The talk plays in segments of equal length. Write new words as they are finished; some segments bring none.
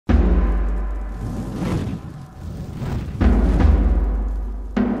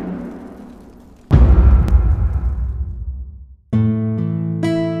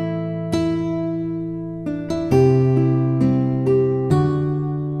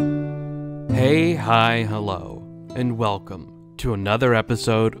Hey, hi, hello, and welcome to another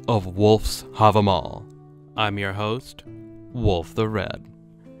episode of Wolf's Hávamál. I'm your host, Wolf the Red.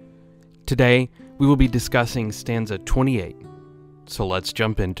 Today, we will be discussing stanza 28, so let's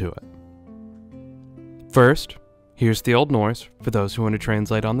jump into it. First, here's the Old Norse for those who want to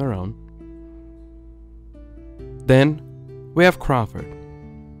translate on their own. Then, we have Crawford.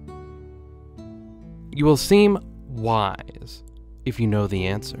 You will seem wise if you know the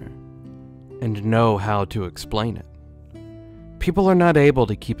answer and know how to explain it. People are not able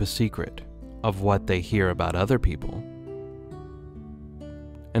to keep a secret of what they hear about other people.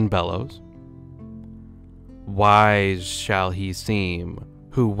 And Bellows. Wise shall he seem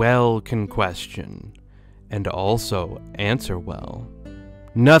who well can question and also answer well.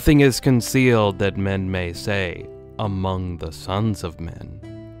 Nothing is concealed that men may say among the sons of men.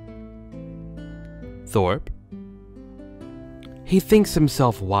 Thorpe. He thinks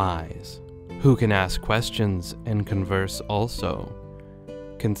himself wise, who can ask questions and converse also.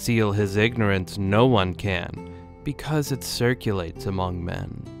 Conceal his ignorance no one can, because it circulates among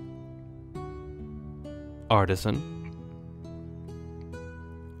men. Artisan.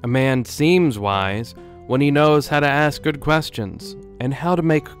 A man seems wise when he knows how to ask good questions, and how to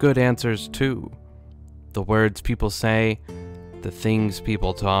make good answers too. The words people say, the things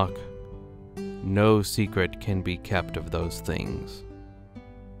people talk, no secret can be kept of those things.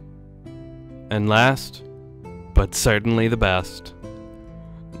 And last, but certainly the best,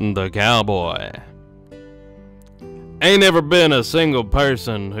 the cowboy. Ain't never been a single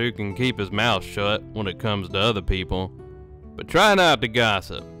person who can keep his mouth shut when it comes to other people, but try not to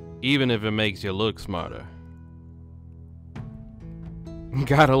gossip, even if it makes you look smarter.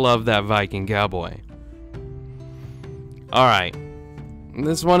 Gotta love that Viking cowboy. Alright,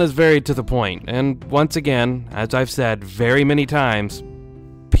 this one is very to the point, and once again, as I've said very many times,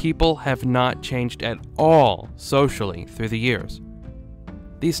 people have not changed at all socially through the years.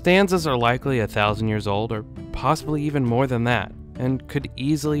 These stanzas are likely 1,000 years old, or possibly even more than that, and could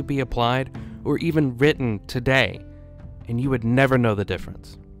easily be applied or even written today, and you would never know the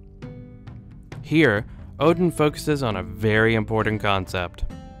difference. Here, Odin focuses on a very important concept: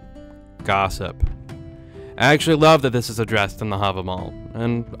 gossip. I actually love that this is addressed in the Hávamál,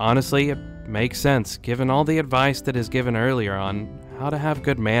 and honestly, it makes sense given all the advice that is given earlier on how to have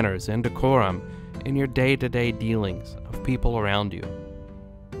good manners and decorum in your day-to-day dealings of people around you.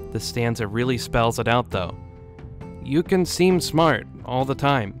 The stanza really spells it out though. You can seem smart all the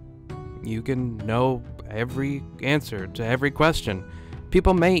time. You can know every answer to every question.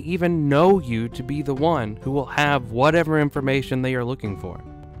 People may even know you to be the one who will have whatever information they are looking for.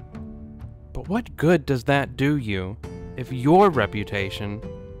 But what good does that do you if your reputation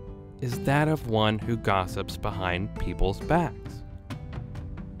is that of one who gossips behind people's backs?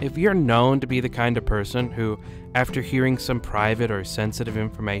 If you're known to be the kind of person who, after hearing some private or sensitive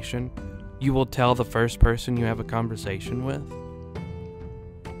information, you will tell the first person you have a conversation with,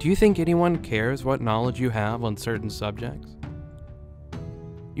 do you think anyone cares what knowledge you have on certain subjects?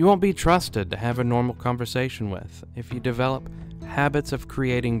 You won't be trusted to have a normal conversation with if you develop habits of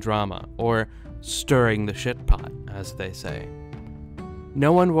creating drama or stirring the shit pot, as they say.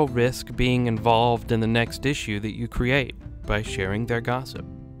 No one will risk being involved in the next issue that you create by sharing their gossip.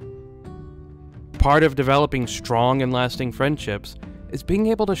 Part of developing strong and lasting friendships is being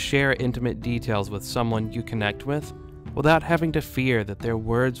able to share intimate details with someone you connect with without having to fear that their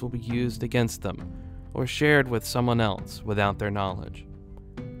words will be used against them or shared with someone else without their knowledge.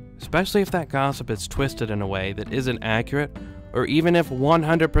 Especially if that gossip is twisted in a way that isn't accurate, or even if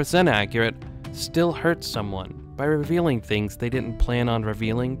 100% accurate, still hurts someone by revealing things they didn't plan on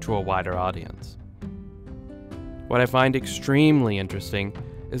revealing to a wider audience. What I find extremely interesting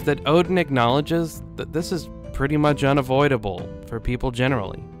is that Odin acknowledges that this is pretty much unavoidable for people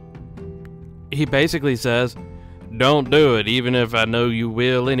generally. He basically says, "Don't do it even if I know you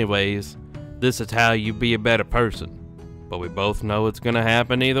will anyways. This is how you be a better person. But we both know it's gonna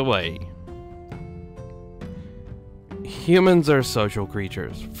happen either way." Humans are social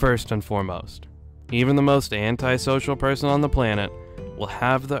creatures, first and foremost. Even the most antisocial person on the planet will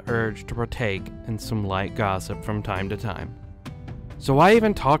have the urge to partake in some light gossip from time to time. So why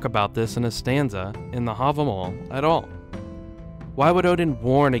even talk about this in a stanza in the Hávamál at all? Why would Odin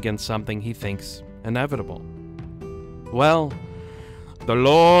warn against something he thinks inevitable? Well, the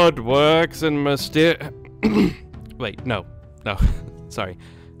Lord works in Wait, no, sorry.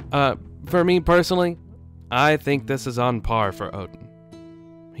 For me personally, I think this is on par for Odin.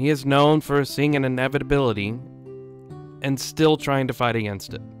 He is known for seeing an inevitability and still trying to fight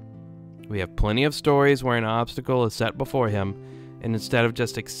against it. We have plenty of stories where an obstacle is set before him, and instead of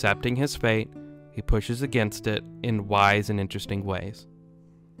just accepting his fate, he pushes against it in wise and interesting ways.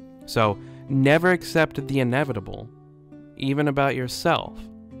 So, never accept the inevitable, even about yourself,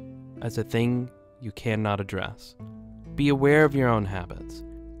 as a thing you cannot address. Be aware of your own habits,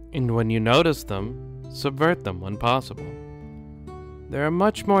 and when you notice them, subvert them when possible. There are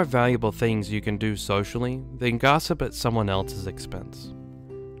much more valuable things you can do socially than gossip at someone else's expense.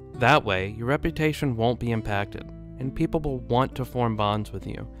 That way, your reputation won't be impacted, and people will want to form bonds with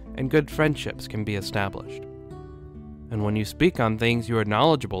you, and good friendships can be established. And when you speak on things you are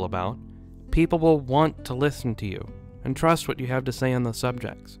knowledgeable about, people will want to listen to you and trust what you have to say on those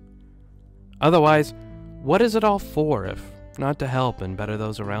subjects. Otherwise, what is it all for if not to help and better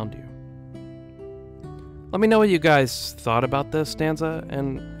those around you? Let me know what you guys thought about this stanza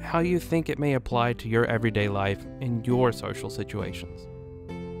and how you think it may apply to your everyday life in your social situations.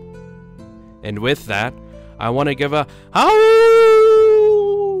 And with that, I want to give a howl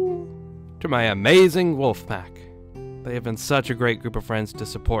to my amazing wolf pack. They have been such a great group of friends to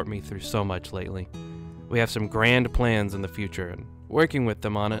support me through so much lately. We have some grand plans in the future, and working with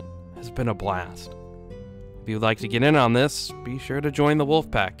them on it has been a blast. If you'd like to get in on this, be sure to join the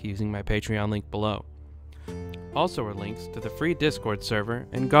wolf pack using my Patreon link below. Also are links to the free Discord server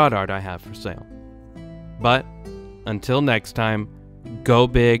and god art I have for sale. But, until next time, go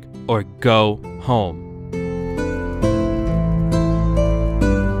big or go home.